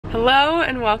Hello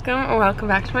and welcome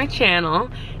back to my channel.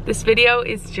 This video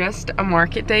is just a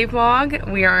market day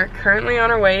vlog. We are currently on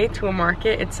our way to a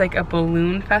market. It's like a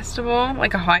balloon festival,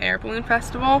 like a hot air balloon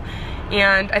festival.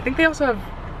 And I think they also have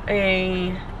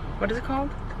a, what is it called?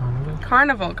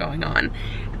 Carnival going on.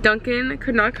 Duncan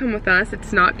could not come with us.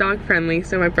 It's not dog friendly,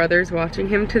 so my brother's watching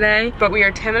him today. But we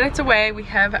are 10 minutes away. We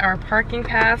have our parking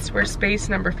pass. We're space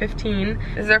number 15.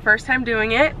 This is our first time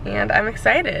doing it, and I'm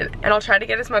excited. And I'll try to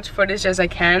get as much footage as I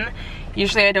can.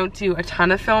 Usually I don't do a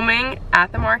ton of filming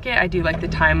at the market. I do like the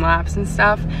time lapse and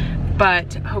stuff.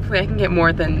 But hopefully I can get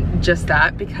more than just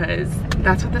that because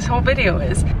that's what this whole video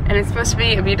is. And it's supposed to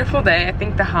be a beautiful day. I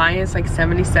think the high is like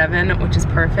 77, which is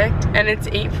perfect. And it's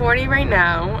 8:40 right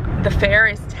now. The fair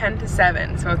is 10 to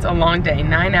 7, so it's a long day,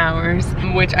 9 hours,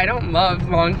 which I don't love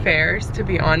long fairs, to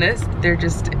be honest. They're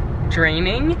just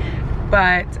draining,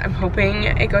 but I'm hoping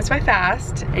it goes by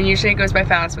fast. And usually it goes by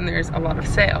fast when there's a lot of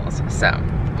sales. So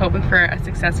hoping for a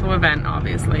successful event,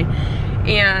 obviously.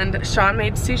 And Sean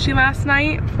made sushi last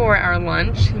night for our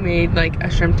lunch. He made like a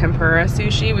shrimp tempura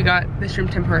sushi. We got the shrimp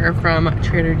tempura from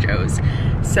Trader Joe's.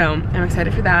 So I'm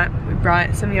excited for that. We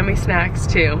brought some yummy snacks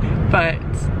too, but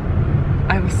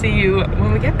I will see you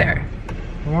when we get there.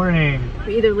 Morning.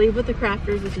 We either leave with the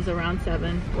crafters, which is around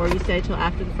 7, or you stay till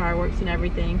after the fireworks and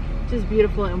everything, which is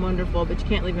beautiful and wonderful, but you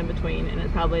can't leave in between, and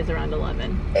it probably is around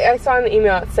 11. I saw in the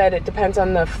email it said it depends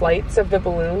on the flights of the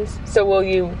balloons. So will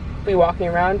you be walking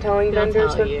around telling They'll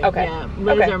vendors? tell you. Okay. Yeah,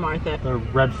 Liz okay. or Martha. The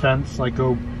red fence, like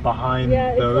go behind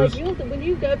those. It's like when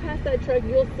you go past that truck,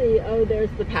 you'll see, oh, there's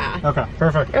the path. Okay,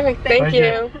 perfect. Okay, thank you.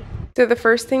 you. So the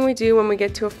first thing we do when we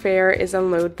get to a fair is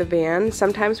unload the van.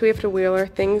 Sometimes we have to wheel our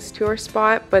things to our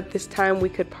spot, but this time we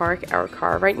could park our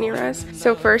car right near us.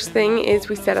 So first thing is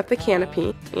we set up the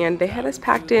canopy, and they had us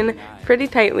packed in pretty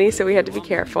tightly, so we had to be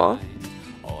careful.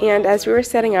 And as we were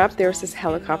setting up, there was this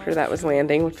helicopter that was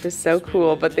landing, which was so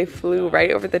cool, but they flew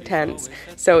right over the tents.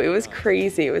 So it was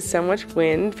crazy. It was so much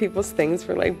wind. People's things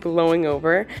were like blowing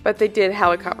over, but they did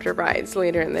helicopter rides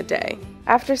later in the day.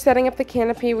 After setting up the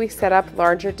canopy, we set up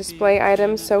larger display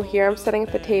items. So here I'm setting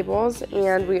up the tables,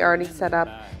 and we already set up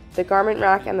the garment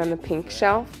rack and then the pink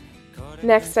shelf.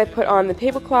 Next, I put on the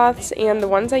tablecloths, and the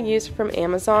ones I used from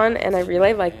Amazon, and I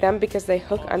really like them because they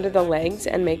hook under the legs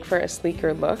and make for a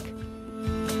sleeker look.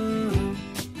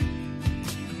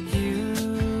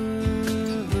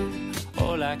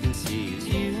 I can see is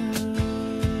you.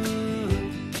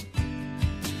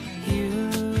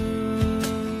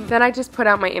 Then I just put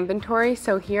out my inventory,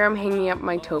 so here I'm hanging up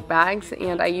my tote bags,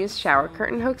 and I use shower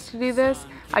curtain hooks to do this.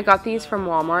 I got these from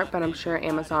Walmart, but I'm sure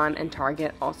Amazon and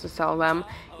Target also sell them,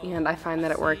 and I find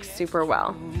that it works super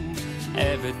well.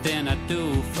 Everything I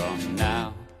do from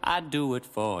now, I do it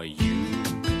for you.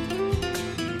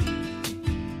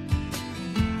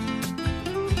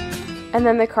 And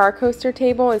then the car coaster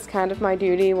table is kind of my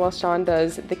duty while Sean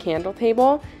does the candle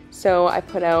table. So I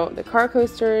put out the car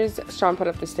coasters, Sean put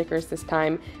up the stickers this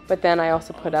time, but then I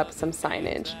also put up some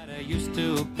signage. There used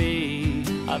to be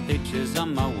pictures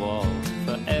on my wall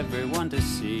for everyone to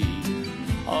see.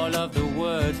 All of the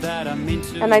words that I mean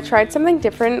to. And I tried something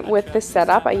different with this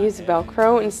setup. I used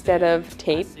Velcro instead of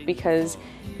tape because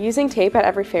using tape at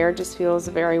every fair just feels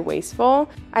very wasteful.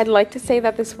 I'd like to say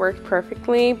that this worked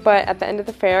perfectly, but at the end of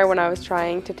the fair when I was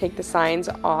trying to take the signs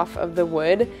off of the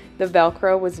wood, the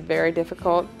Velcro was very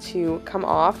difficult to come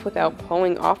off without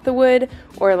pulling off the wood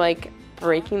or like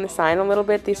breaking the sign a little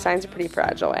bit. These signs are pretty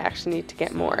fragile. I actually need to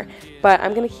get more, but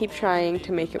I'm gonna keep trying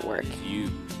to make it work.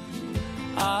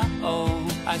 Oh,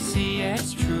 I see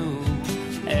it's true.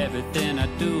 Everything I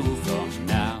do from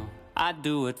now, I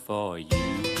do it for you.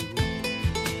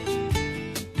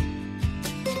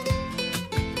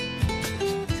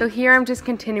 So here I'm just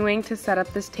continuing to set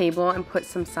up this table and put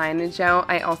some signage out.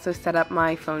 I also set up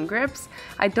my phone grips.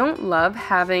 I don't love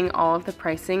having all of the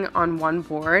pricing on one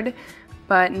board,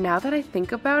 but now that I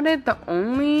think about it, the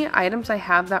only items I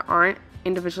have that aren't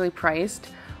individually priced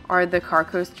are the car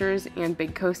coasters and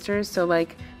big coasters. So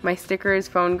like my stickers,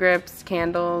 phone grips,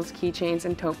 candles, keychains,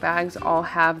 and tote bags all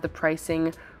have the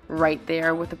pricing right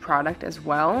there with the product as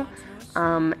well.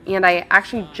 And I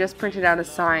actually just printed out a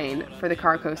sign for the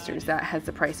car coasters that has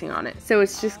the pricing on it. So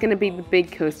it's just gonna be the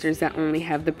big coasters that only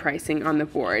have the pricing on the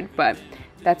board, but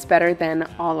that's better than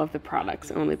all of the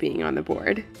products only being on the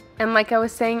board. And like I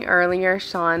was saying earlier,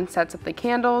 Sean sets up the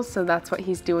candles, so that's what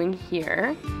he's doing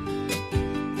here.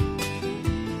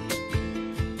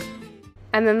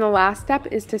 And then the last step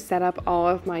is to set up all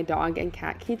of my dog and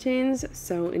cat keychains,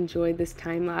 so enjoy this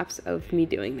time lapse of me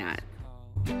doing that.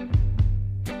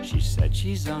 She said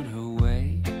she's on her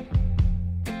way,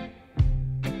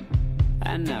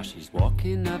 and now she's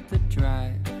walking up the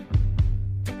drive.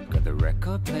 the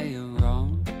record player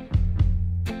on.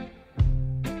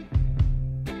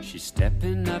 She's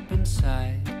stepping up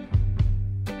inside,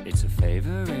 it's a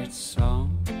favorite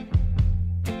song.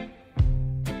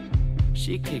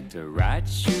 She kicked her right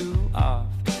shoe off,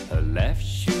 her left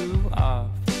shoe off.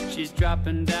 She's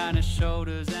dropping down her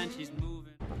shoulders and she's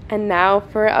moving. And now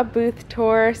for a booth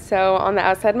tour. So on the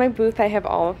outside of my booth I have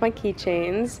all of my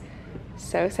keychains.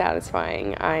 So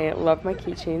satisfying. I love my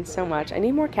keychains so much. I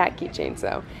need more cat keychains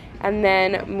though. And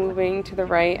then moving to the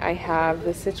right I have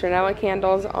the citronella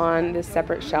candles on this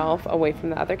separate shelf away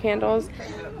from the other candles.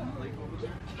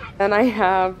 Then I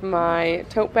have my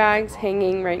tote bags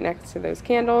hanging right next to those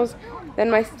candles. Then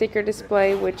my sticker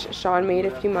display, which Sean made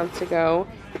a few months ago,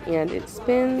 and it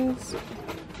spins.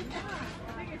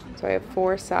 So I have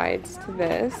 4 sides to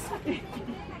this.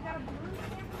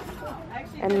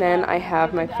 And then I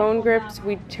have my phone grips.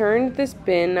 We turned this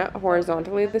bin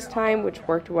horizontally this time, which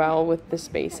worked well with the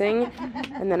spacing.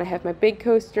 And then I have my big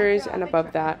coasters, and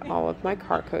above that, all of my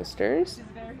car coasters.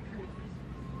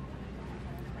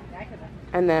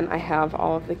 And then I have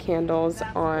all of the candles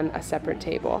on a separate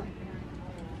table.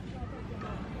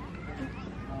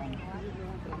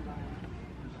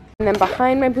 And then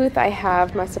behind my booth I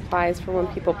have my supplies for when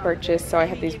people purchase. So I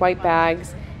have these white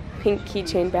bags, pink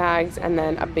keychain bags, and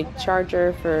then a big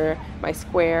charger for my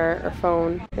Square or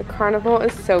phone. The carnival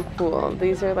is so cool.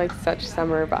 These are like such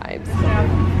summer vibes.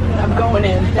 I'm going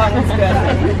in. That one's good.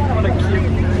 What a cute.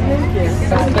 Thank you.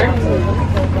 That's 13.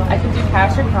 I can do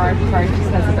cash or card. Card just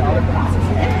has a dollar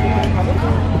processing.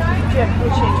 Yeah,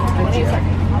 we'll change it.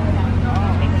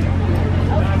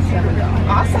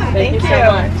 Awesome. Thank you so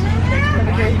much. Have a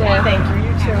great day. Thank you.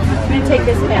 You too. I'm going to take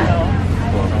this pen.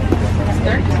 It's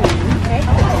 13.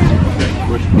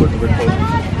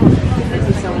 Thank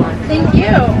you so much. Thank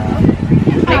you.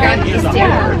 I got these too.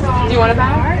 Do you want a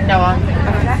bag? No,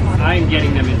 I'm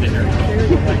getting them in dinner.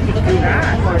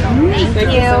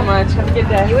 Thank you so much. Have a good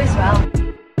day. You as well.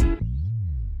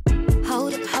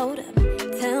 Hold up,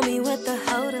 tell me what the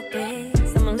hold up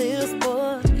is. I'm a little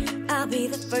sport, I'll be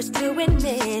the first to admit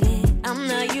it. I'm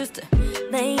not used to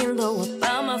laying low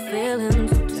about my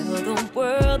feelings. Tell the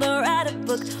world or write a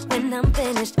book when I'm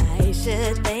finished. I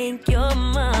should thank your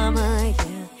mama,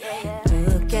 yeah.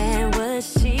 Look at what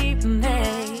she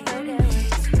made.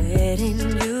 Sweating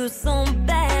you so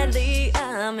badly,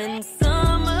 I'm in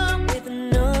summer with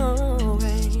no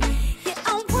rain. Yeah, I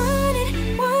want it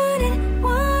more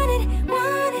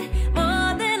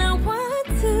than I want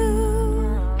to.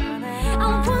 I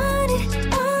want it.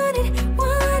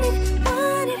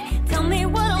 Tell me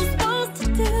what I'm supposed to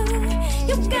do.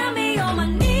 You got me on my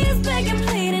knees begging,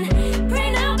 pleading,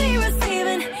 praying I'll be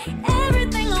receiving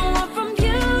everything I want from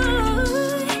you.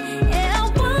 Yeah, I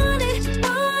want it.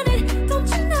 Don't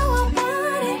you know I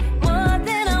want it more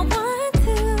than I want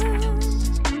to.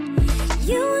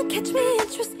 You won't catch me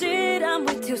interested, I'm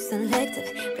way too selective.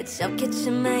 But you're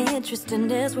catching my interest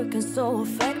and it's working so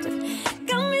effective.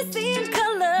 Got me seeing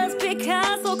colors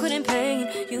Picasso couldn't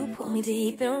paint. You pull me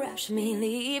deep and rapture me,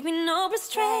 leave me no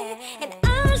restraint. And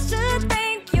I should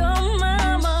thank your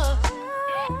mama.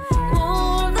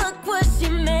 Oh, look what she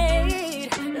made.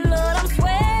 Lord, I'm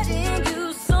sweating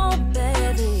you so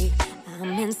badly.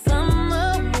 I'm in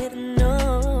summer with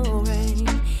no rain.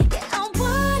 Yeah, I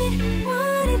want it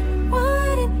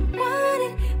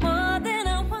more than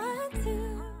I want to.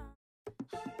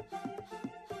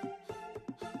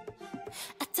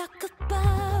 I talk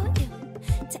about you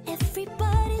to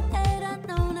everybody that I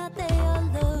know, now they all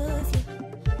love you.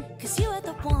 'Cause you are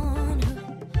the one who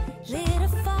lit a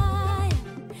fire.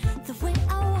 The way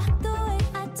I walk, the way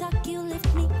I talk, you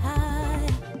lift me high.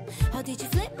 How did you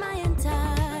flip my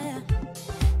entire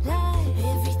life?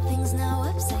 Everything's now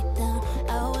upside down.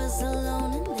 I was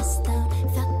alone in this town.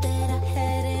 Thought that I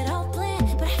had it all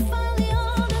planned, but I finally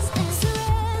understand.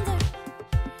 Surrender.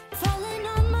 Falling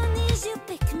on my knees, you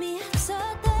pick me up so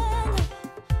tender.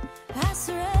 I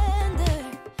surrender.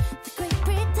 The great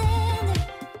pretender.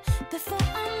 Before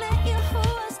I met you, who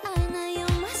was I? Now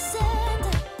you're my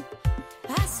center.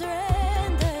 I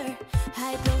surrender.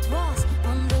 I built walls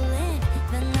on the land,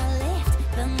 then I left,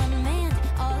 then I manned.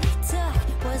 All it took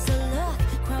was a look,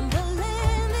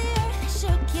 crumbling the earth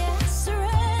shook. Yeah, I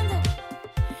surrender.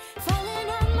 Falling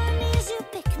on my knees, you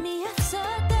pick me up so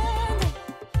tender.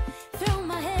 Throw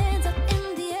my hands up in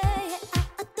the air, yeah, I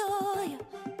adore you.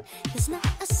 There's not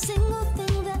a single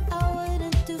thing that I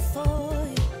wouldn't do for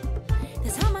you.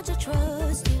 That's how much I trust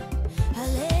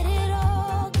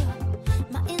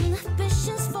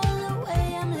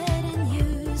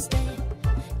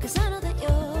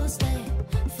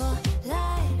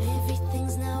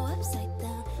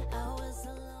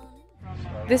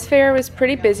This fair was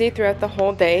pretty busy throughout the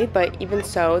whole day, but even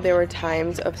so, there were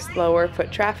times of slower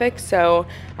foot traffic, so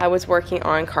I was working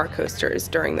on car coasters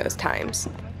during those times.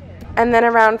 And then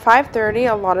around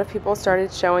 5:30, a lot of people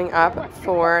started showing up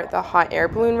for the hot air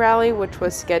balloon rally, which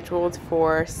was scheduled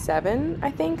for 7,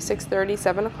 I think, 6:30,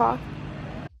 7 o'clock.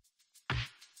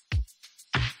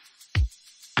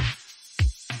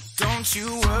 Don't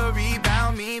you worry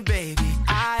about me, baby.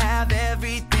 I have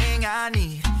everything I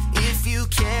need. If you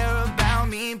care about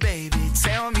me, baby,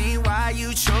 tell me why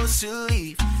you chose to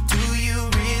leave. Do you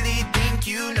really think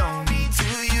you know me? Do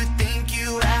you think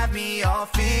you have me all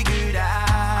figured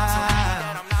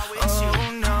out? Oh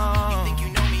no. You think you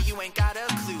know me, you ain't got a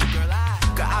clue, girl.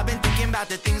 I've been thinking about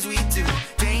the things we do.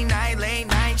 Day, night, late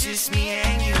night, just me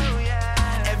and you.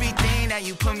 Everything that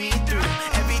you put me through,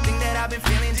 everything that I've been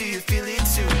feeling, do you feel it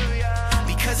too?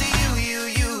 Because of you,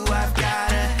 I've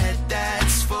got a head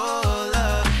that's full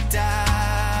of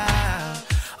doubt.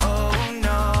 Oh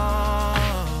no.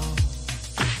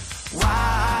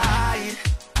 Why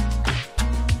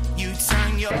you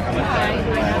turn your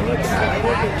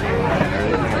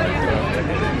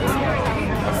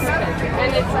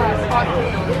And it's hot.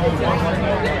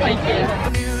 I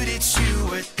knew that you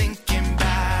were thinking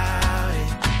about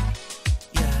it.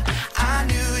 Yeah, I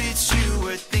knew that you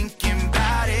were thinking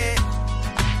about it.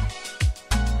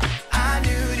 I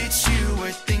knew that you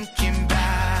were thinking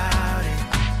about it.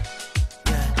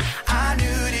 Yeah, I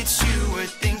knew that you were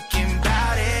thinking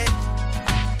about it.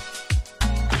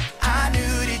 I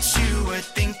knew that you were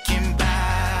thinking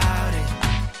about it.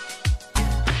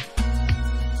 Yeah.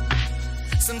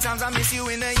 Sometimes I miss you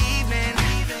in the evening.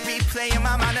 Replay in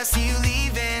my mind, I see you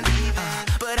leaving.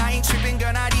 But I ain't tripping,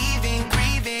 girl, not even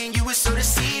grieving. You were so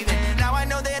deceiving. Now I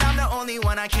know that I'm the only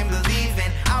one I can believe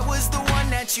in. I was the one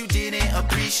that you didn't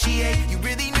appreciate. You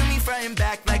really knew me front and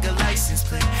back like a license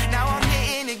plate. Now I'm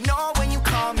hitting ignore when you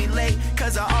call me late.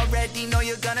 Cause I already know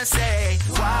you're gonna say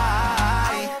why.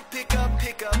 I won't pick up.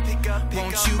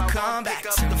 Won't you come back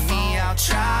to me? I'll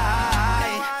try.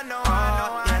 I know,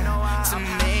 to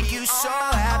make you so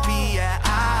happy. Yeah,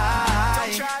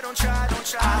 don't try.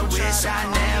 I wish I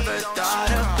never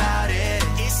thought about it.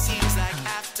 It seems like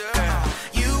after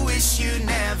you wish you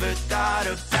never thought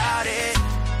about it.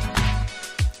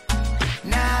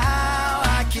 Now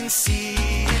I can see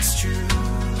it's true.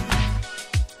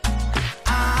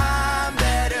 I'm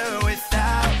better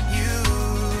without you.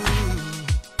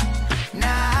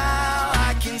 Now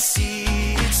I can see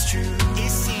it's true. It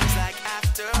seems like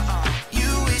after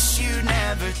you wish you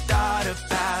never thought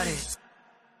about it.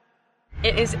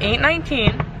 It is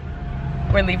 8:19.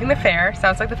 We're leaving the fair.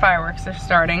 Sounds like the fireworks are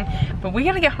starting, but we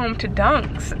gotta get home to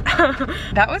Dunks.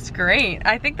 That was great.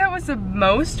 I think that was the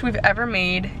most we've ever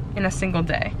made in a single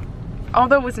day.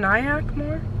 Although, was Nyack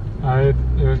more? It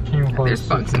came close. There's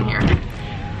bugs in here.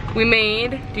 We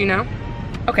made, do you know?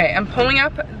 Okay, I'm pulling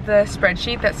up the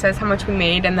spreadsheet that says how much we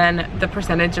made and then the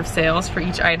percentage of sales for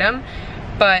each item.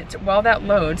 But while that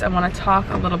loads, I want to talk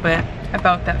a little bit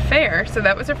about that fair. So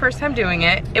that was our first time doing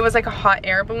it. It was like a hot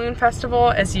air balloon festival,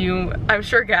 as you, I'm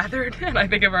sure, gathered, and I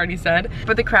think I've already said.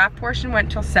 But the craft portion went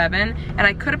till 7, and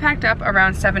I could have packed up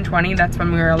around 7:20. That's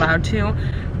when we were allowed to.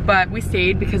 But we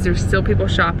stayed because there's still people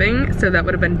shopping, so that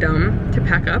would have been dumb to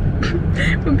pack up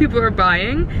when people are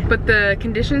buying. But the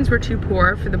conditions were too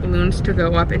poor for the balloons to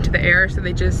go up into the air, so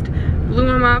they just blew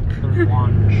them up.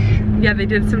 Yeah, they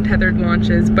did some tethered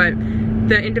launches, but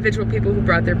the individual people who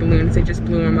brought their balloons, they just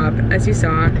blew them up. As you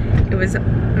saw, it was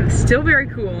still very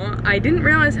cool. I didn't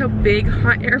realize how big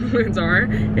hot air balloons are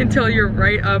until you're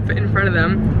right up in front of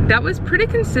them. That was pretty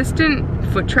consistent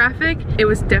foot traffic. It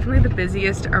was definitely the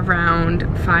busiest around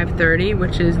 5:30,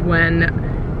 which is when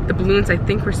the balloons I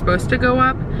think were supposed to go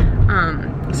up.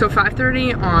 So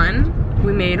 5:30 on,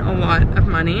 we made a lot of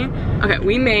money. Okay,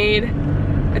 we made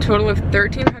a total of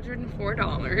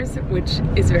 $1,304, which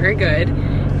is very good,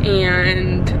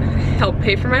 and helped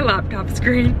pay for my laptop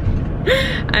screen.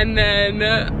 And then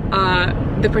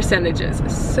the percentages.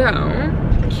 So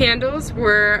candles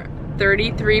were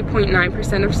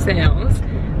 33.9% of sales.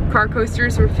 Car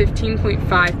coasters were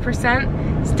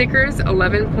 15.5%. Stickers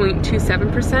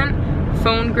 11.27%.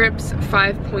 Phone grips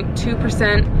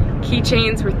 5.2%.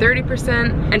 Keychains were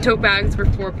 30%, and tote bags were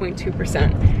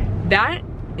 4.2%. That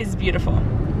is beautiful.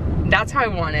 That's how I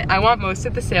want it. I want most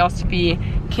of the sales to be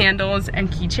candles and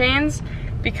keychains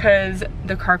because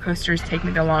the car coasters take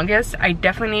me the longest. I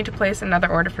definitely need to place another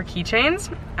order for keychains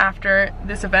after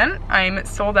this event. I'm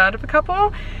sold out of a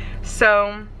couple,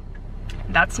 so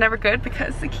that's never good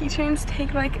because the keychains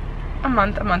take like a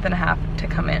month and a half to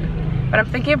come in. But I'm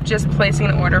thinking of just placing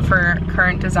an order for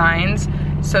current designs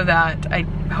so that I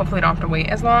hopefully don't have to wait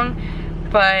as long.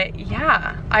 But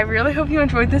yeah, I really hope you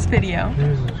enjoyed this video.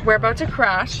 Jesus. We're about to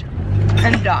crash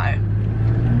and die.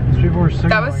 These people were signaling.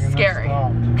 That was and scary.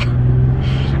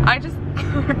 then I just,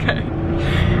 okay.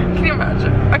 Can you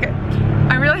imagine? Okay.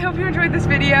 I really hope you enjoyed this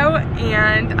video,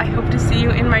 and I hope to see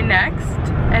you in my next.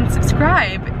 And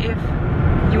subscribe if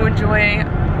you enjoy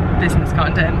business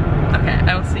content. Okay,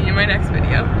 I will see you in my next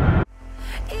video.